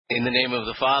In the name of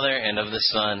the Father, and of the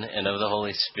Son, and of the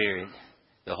Holy Spirit,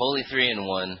 the Holy Three in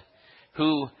One,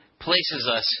 who places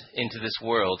us into this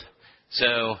world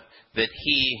so that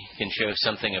He can show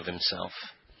something of Himself.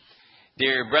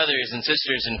 Dear brothers and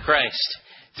sisters in Christ,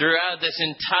 throughout this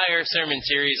entire sermon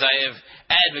series, I have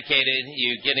advocated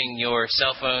you getting your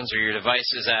cell phones or your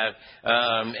devices out.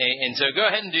 And so go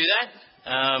ahead and do that.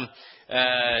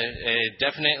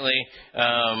 Definitely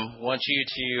want you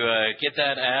to get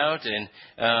that out and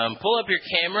pull up your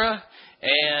camera,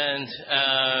 and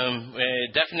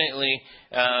definitely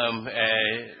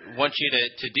want you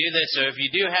to do this. So if you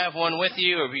do have one with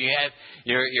you, or if you have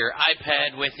your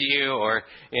iPad with you, or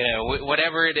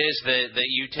whatever it is that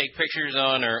you take pictures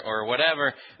on, or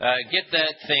whatever, get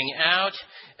that thing out.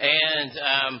 And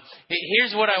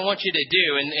here's what I want you to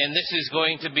do, and this is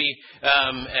going to be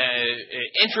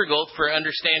integral for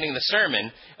understanding the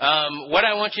sermon. What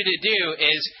I want you to do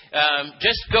is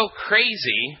just go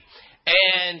crazy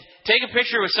and take a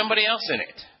picture with somebody else in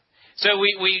it. So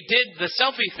we did the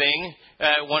selfie thing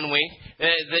 1 week.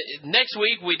 The next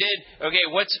week we did, okay,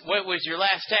 what was your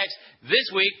last text?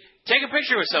 This week, take a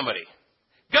picture with somebody.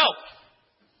 Go!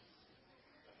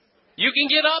 You can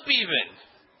get up even.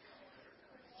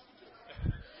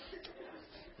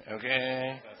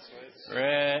 Okay.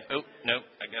 Right. Oh, nope.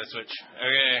 I gotta switch.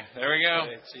 Okay. There we go.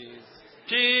 Okay, cheese.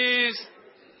 Cheese.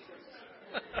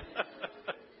 There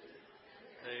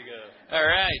you go. All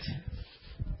right.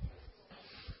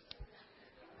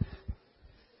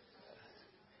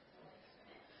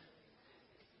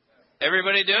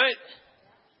 Everybody do it?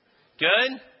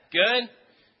 Good? Good?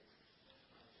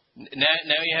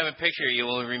 Now you have a picture. You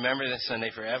will remember this Sunday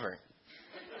forever.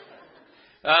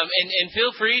 And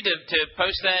feel free to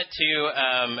post that to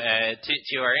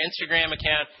our Instagram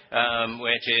account,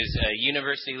 which is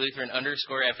University Lutheran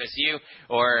 _FSU,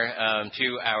 or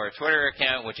to our Twitter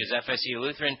account, which is FSU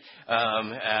Lutheran,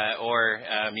 or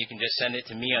you can just send it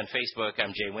to me on Facebook.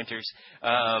 I'm Jay Winters,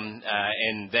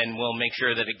 and then we'll make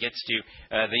sure that it gets to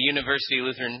the University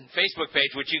Lutheran Facebook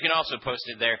page, which you can also post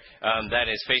it there. That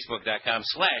is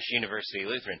facebook.com/University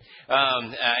Lutheran.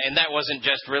 And that wasn't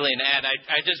just really an ad.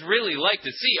 I just really like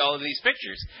to see all of these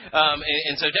pictures.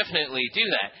 And so definitely do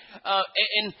that.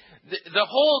 And the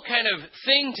whole kind of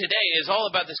thing today is all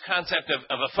about this concept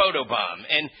of a photobomb.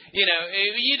 And,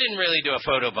 you didn't really do a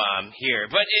photobomb here,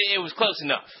 but it was close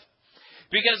enough.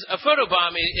 Because a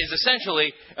photobomb is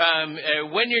essentially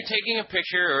when you're taking a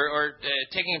picture or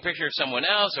taking a picture of someone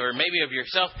else, or maybe of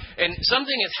yourself, and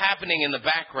something is happening in the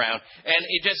background, and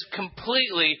it just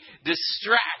completely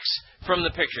distracts from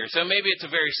the picture. So maybe it's a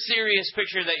very serious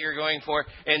picture that you're going for,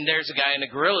 and there's a guy in a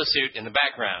gorilla suit in the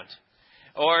background.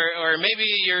 Or maybe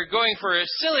you're going for a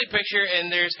silly picture,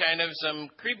 and there's kind of some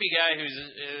creepy guy who's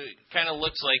kind of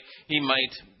looks like he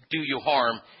might do you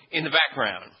harm in the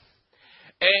background.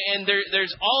 And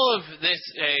there's all of this,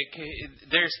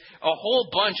 there's a whole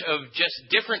bunch of just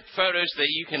different photos that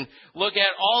you can look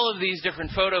at, all of these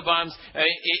different photobombs.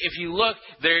 If you look,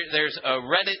 there's a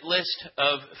Reddit list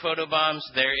of photobombs.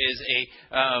 There is a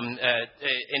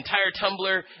entire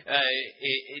Tumblr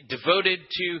devoted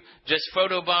to just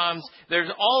photobombs.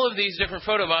 There's all of these different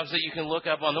photobombs that you can look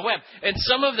up on the web. And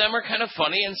some of them are kind of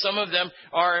funny, and some of them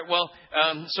are,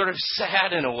 sort of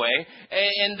sad in a way.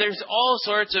 And there's all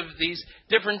sorts of these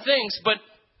different things, but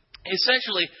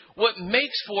essentially what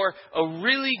makes for a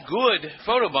really good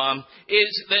photobomb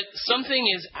is that something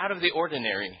is out of the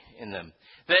ordinary in them.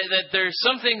 That there's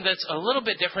something that's a little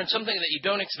bit different, something that you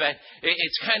don't expect.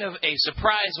 It's kind of a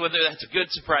surprise, whether that's a good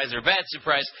surprise or a bad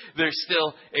surprise, there's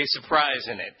still a surprise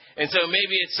in it. And so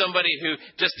maybe it's somebody who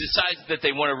just decides that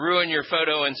they want to ruin your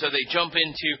photo, and so they jump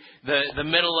into the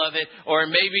middle of it. Or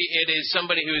maybe it is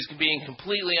somebody who is being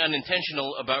completely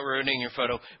unintentional about ruining your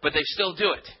photo, but they still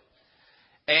do it.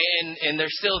 And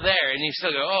they're still there, and you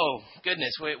still go, oh,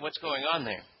 goodness, wait, what's going on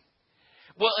there?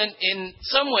 Well, in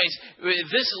some ways,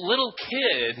 this little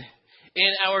kid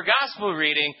in our gospel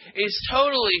reading is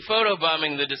totally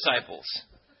photobombing the disciples.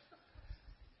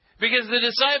 Because the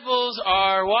disciples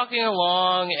are walking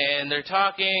along and they're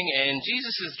talking, and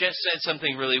Jesus has just said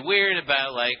something really weird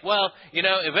about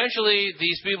eventually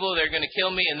these people, they're going to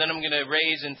kill me, and then I'm going to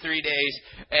raise in 3 days.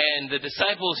 And the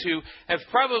disciples, who have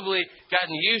probably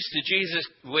gotten used to Jesus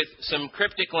with some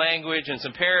cryptic language and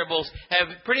some parables, have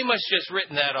pretty much just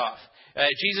written that off.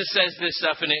 Jesus says this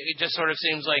stuff, and it just sort of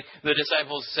seems like the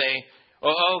disciples say,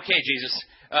 oh, okay, Jesus.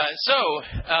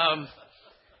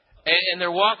 And they're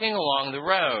walking along the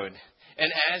road.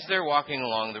 And as they're walking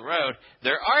along the road,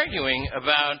 they're arguing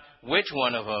about which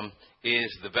one of them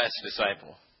is the best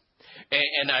disciple.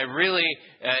 And I really,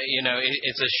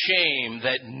 it's a shame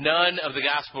that none of the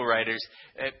gospel writers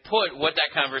put what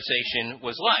that conversation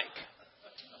was like.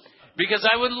 Because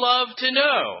I would love to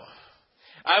know.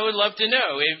 I would love to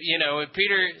know if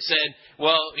Peter said,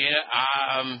 well,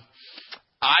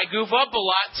 I goof up a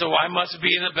lot, so I must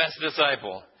be the best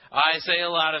disciple. I say a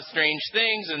lot of strange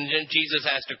things, and then Jesus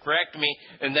has to correct me,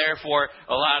 and therefore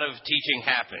a lot of teaching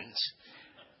happens.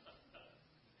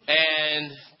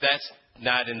 And that's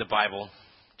not in the Bible,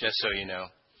 just so you know.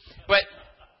 But,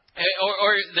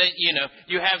 or that,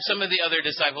 you have some of the other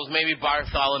disciples, maybe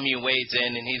Bartholomew wades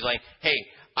in, and he's like, hey,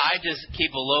 I just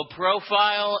keep a low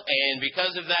profile, and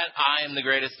because of that, I am the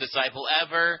greatest disciple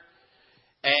ever.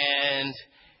 And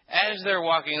as they're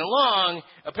walking along,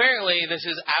 apparently this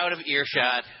is out of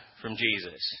earshot from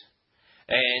Jesus.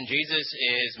 And Jesus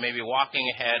is maybe walking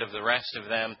ahead of the rest of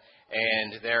them,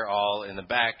 and they're all in the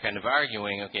back kind of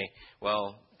arguing, okay,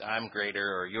 well, I'm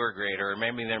greater or you're greater, or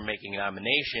maybe they're making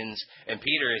nominations, and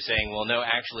Peter is saying, well, no,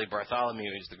 actually Bartholomew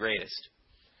is the greatest.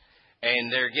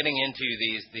 And they're getting into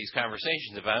these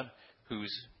conversations about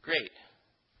who's great.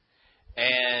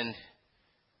 And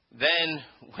then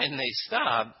when they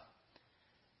stop,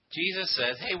 Jesus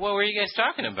says, hey, what were you guys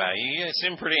talking about? You guys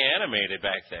seem pretty animated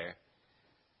back there.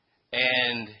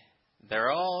 And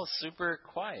they're all super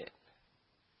quiet.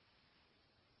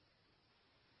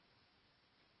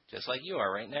 Just like you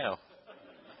are right now.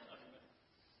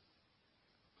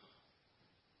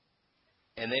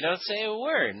 And they don't say a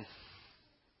word.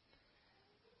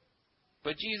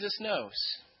 But Jesus knows.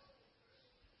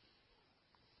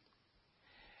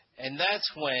 And that's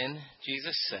when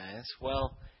Jesus says,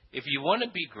 well, if you want to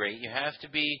be great, you have to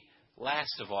be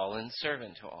last of all and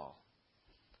servant to all.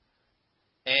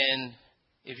 And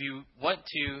if you want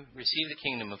to receive the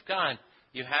kingdom of God,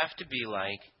 you have to be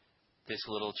like this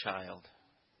little child.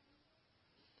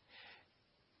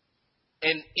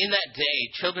 And in that day,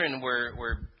 children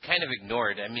were kind of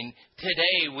ignored. I mean,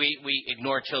 today we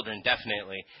ignore children,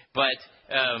 definitely. But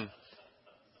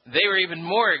they were even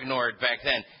more ignored back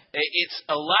then. It's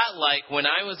a lot like when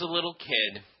I was a little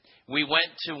kid, we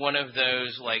went to one of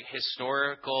those like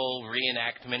historical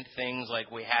reenactment things like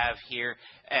we have here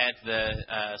at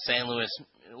the San Luis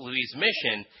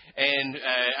Mission. And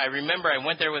I remember I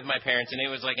went there with my parents, and it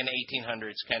was like an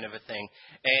 1800s kind of a thing.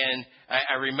 And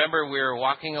I remember we were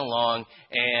walking along,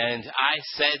 and I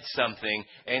said something,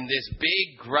 and this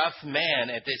big, gruff man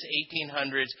at this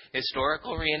 1800s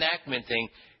historical reenactment thing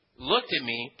looked at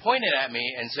me, pointed at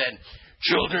me, and said,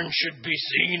 "Children should be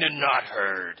seen and not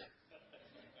heard."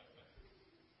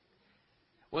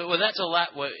 Well, that's a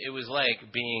lot what it was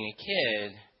like being a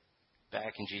kid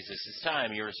back in Jesus'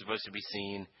 time. You were supposed to be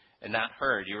seen and not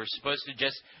heard. You were supposed to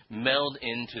just meld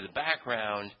into the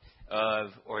background of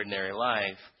ordinary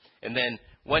life. And then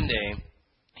one day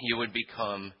you would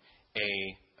become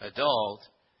an adult,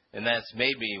 and that's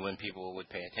maybe when people would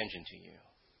pay attention to you.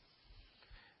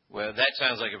 Well, that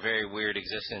sounds like a very weird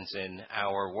existence in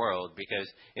our world,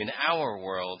 because in our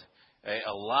world,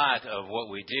 a lot of what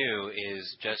we do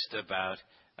is just about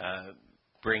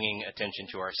bringing attention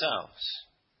to ourselves.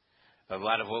 A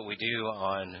lot of what we do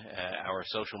on our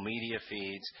social media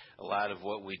feeds, a lot of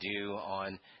what we do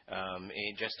on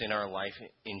just in our life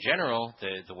in general,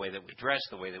 the way that we dress,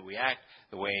 the way that we act,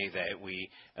 the way that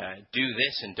we do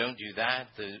this and don't do that,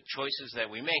 the choices that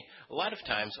we make, a lot of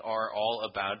times are all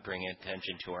about bringing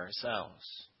attention to ourselves.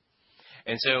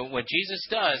 And so what Jesus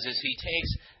does is he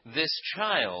takes this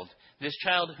child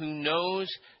who knows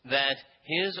that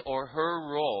his or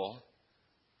her role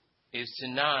is to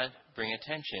not bring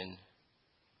attention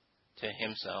to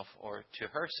himself or to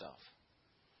herself.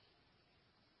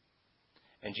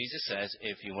 And Jesus says,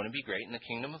 if you want to be great in the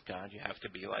kingdom of God, you have to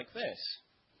be like this.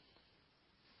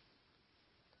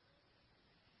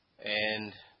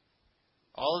 And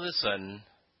all of a sudden,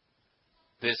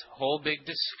 this whole big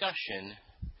discussion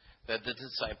that the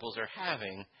disciples are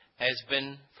having has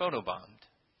been photobombed.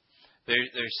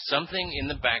 There's something in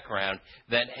the background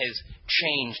that has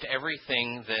changed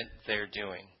everything that they're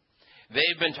doing.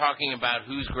 They've been talking about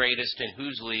who's greatest and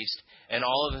who's least, and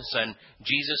all of a sudden,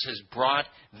 Jesus has brought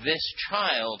this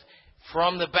child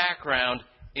from the background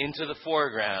into the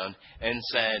foreground and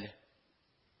said,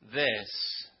 this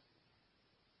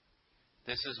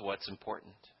is what's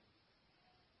important.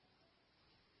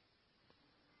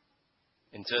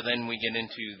 And so then we get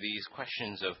into these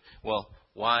questions of, well,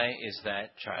 why is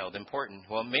that child important?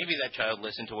 Well, maybe that child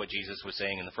listened to what Jesus was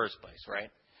saying in the first place,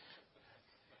 right?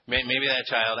 Maybe that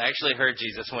child actually heard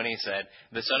Jesus when he said,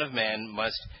 the Son of Man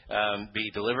must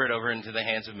be delivered over into the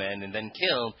hands of men and then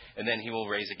killed, and then he will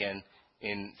rise again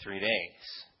in 3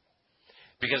 days.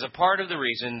 Because a part of the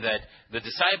reason that the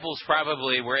disciples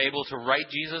probably were able to write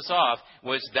Jesus off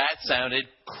was that sounded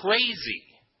crazy.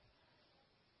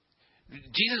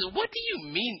 Jesus, what do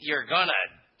you mean you're going to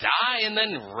die and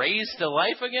then raise to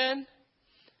life again?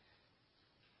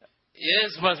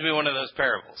 This must be one of those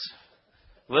parables.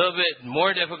 A little bit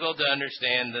more difficult to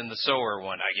understand than the sower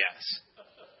one, I guess.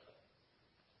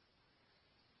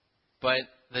 But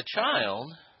the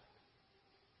child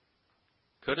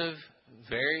could have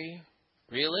very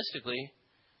realistically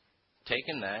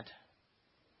taken that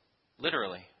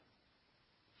literally.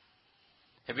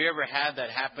 Have you ever had that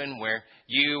happen where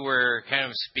you were kind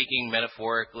of speaking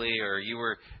metaphorically, or you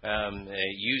were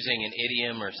using an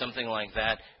idiom or something like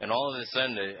that, and all of a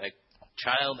sudden a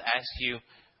child asks you,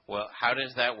 well, how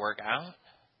does that work out?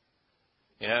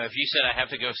 You know, if you said, I have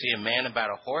to go see a man about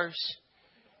a horse,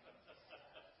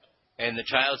 and the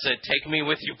child said, take me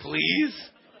with you, please.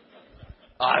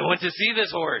 I want to see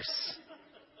this horse.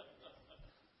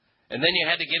 And then you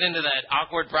had to get into that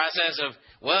awkward process of,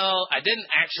 well, I didn't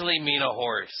actually mean a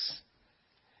horse.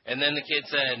 And then the kid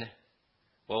said,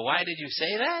 well, why did you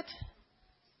say that?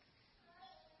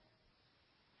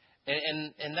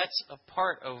 And that's a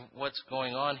part of what's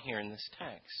going on here in this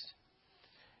text,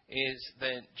 is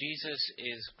that Jesus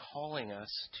is calling us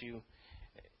to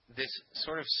this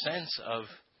sort of sense of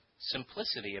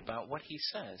simplicity about what he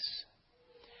says.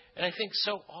 And I think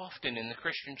so often in the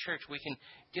Christian church we can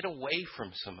get away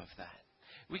from some of that.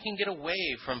 We can get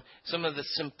away from some of the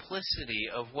simplicity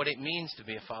of what it means to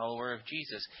be a follower of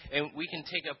Jesus. And we can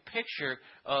take a picture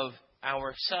of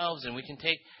ourselves, and we can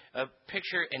take a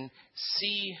picture and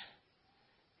see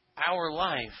our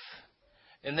life,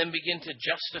 and then begin to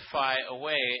justify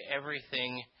away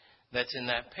everything that's in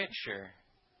that picture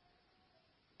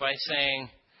by saying,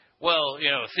 well,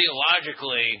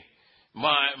 theologically,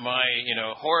 my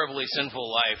horribly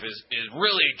sinful life is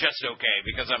really just okay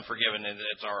because I'm forgiven and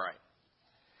it's all right.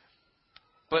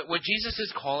 But what Jesus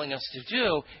is calling us to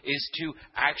do is to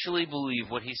actually believe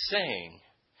what he's saying.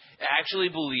 Actually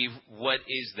believe what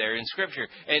is there in Scripture.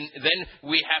 And then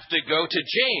we have to go to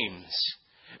James.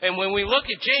 And when we look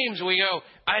at James, we go,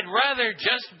 I'd rather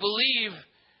just believe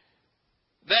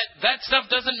that stuff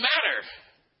doesn't matter.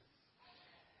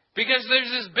 Because there's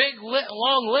this big,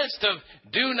 long list of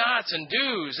do-nots and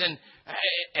do's. And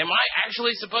am I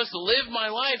actually supposed to live my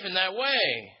life in that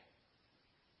way?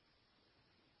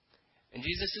 And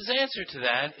Jesus' answer to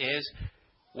that is,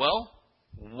 well,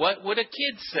 what would a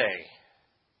kid say?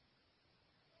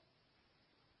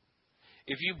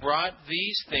 If you brought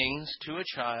these things to a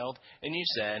child and you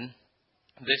said,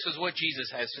 this is what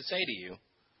Jesus has to say to you,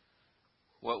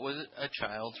 what would a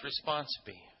child's response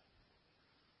be?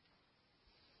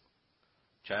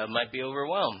 Child might be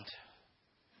overwhelmed.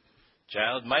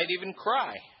 Child might even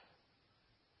cry.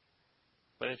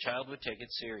 But a child would take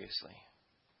it seriously.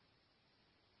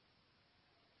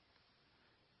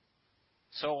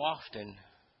 So often,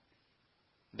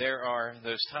 there are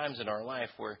those times in our life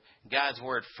where God's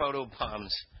Word photobombs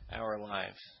our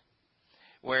lives.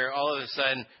 Where all of a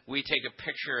sudden we take a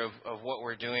picture of what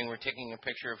we're doing, we're taking a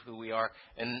picture of who we are,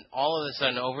 and all of a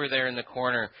sudden over there in the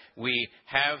corner we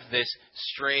have this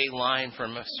stray line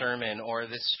from a sermon or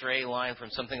this stray line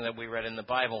from something that we read in the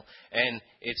Bible, and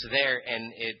it's there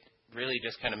and it really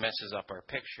just kind of messes up our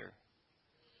picture.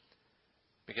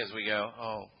 Because we go,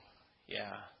 oh,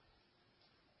 yeah,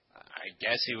 I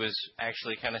guess he was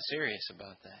actually kind of serious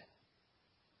about that.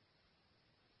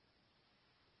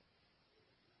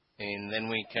 And then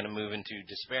we kind of move into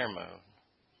despair mode.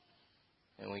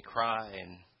 And we cry,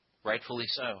 and rightfully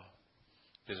so,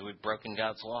 because we've broken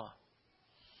God's law.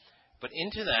 But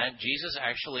into that, Jesus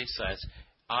actually says,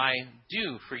 I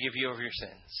do forgive you of your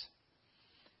sins.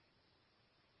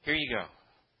 Here you go.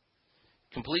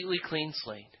 Completely clean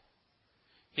slate.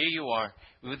 Here you are.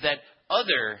 With that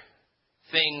other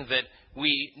thing that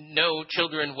we know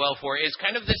children well for is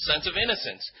kind of this sense of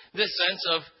innocence. This sense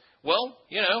of, well,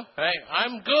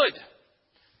 I'm good.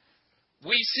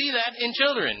 We see that in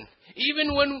children.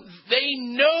 Even when they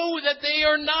know that they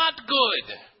are not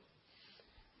good,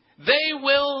 they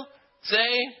will say,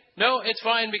 no, it's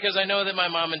fine because I know that my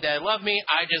mom and dad love me.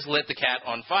 I just lit the cat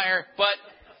on fire, but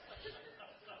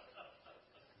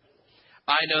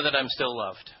I know that I'm still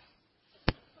loved.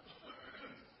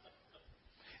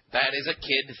 That is a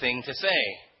kid thing to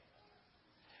say.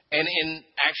 And in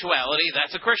actuality,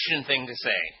 that's a Christian thing to say.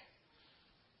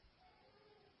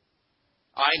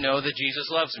 I know that Jesus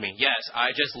loves me. Yes, I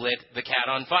just lit the cat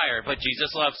on fire, but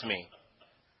Jesus loves me.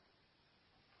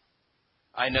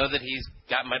 I know that he's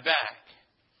got my back.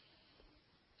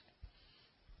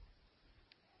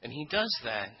 And he does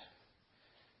that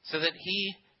so that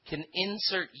he can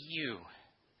insert you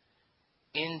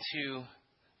into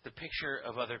the picture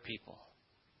of other people.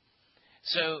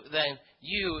 So then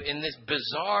you, in this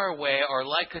bizarre way, are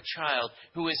like a child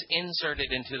who is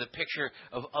inserted into the picture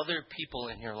of other people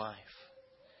in your life.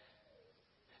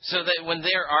 So that when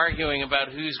they're arguing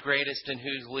about who's greatest and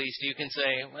who's least, you can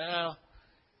say, well,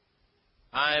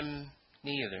 I'm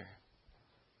neither.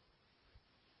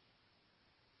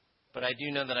 But I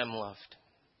do know that I'm loved.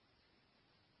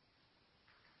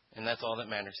 And that's all that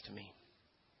matters to me.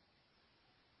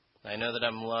 I know that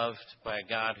I'm loved by a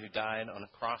God who died on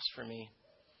a cross for me,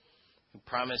 who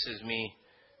promises me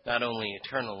not only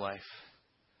eternal life,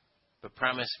 but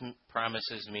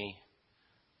promises me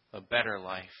a better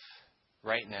life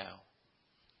right now,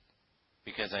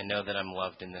 because I know that I'm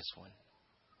loved in this one.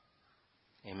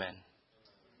 Amen.